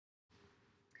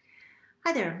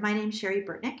Hi there, my name's Sherry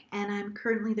Burtnick, and I'm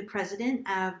currently the president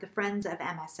of the Friends of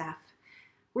MSF.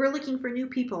 We're looking for new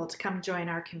people to come join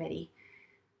our committee.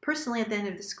 Personally, at the end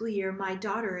of the school year, my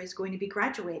daughter is going to be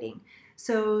graduating,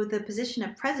 so the position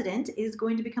of president is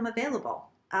going to become available,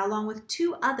 along with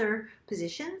two other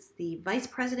positions, the vice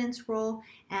president's role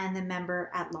and the member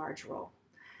at large role.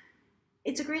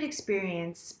 It's a great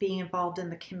experience being involved in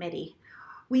the committee.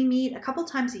 We meet a couple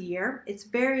times a year. It's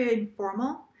very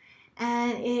informal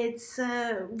and it's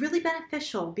really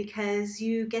beneficial because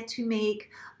you get to make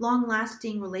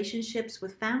long-lasting relationships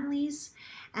with families,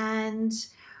 and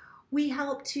we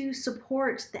help to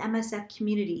support the MSF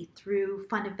community through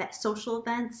social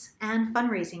events and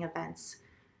fundraising events.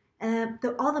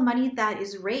 All the money that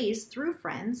is raised through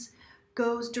Friends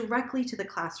goes directly to the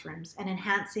classrooms and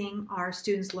enhancing our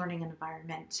students' learning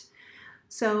environment.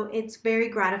 So it's very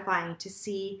gratifying to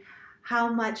see how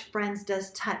much Friends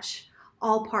does touch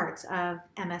all parts of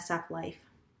MSF life.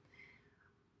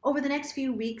 Over the next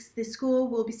few weeks, the school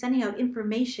will be sending out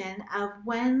information of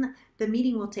when the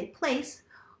meeting will take place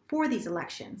for these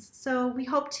elections. So we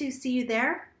hope to see you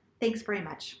there. Thanks very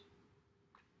much.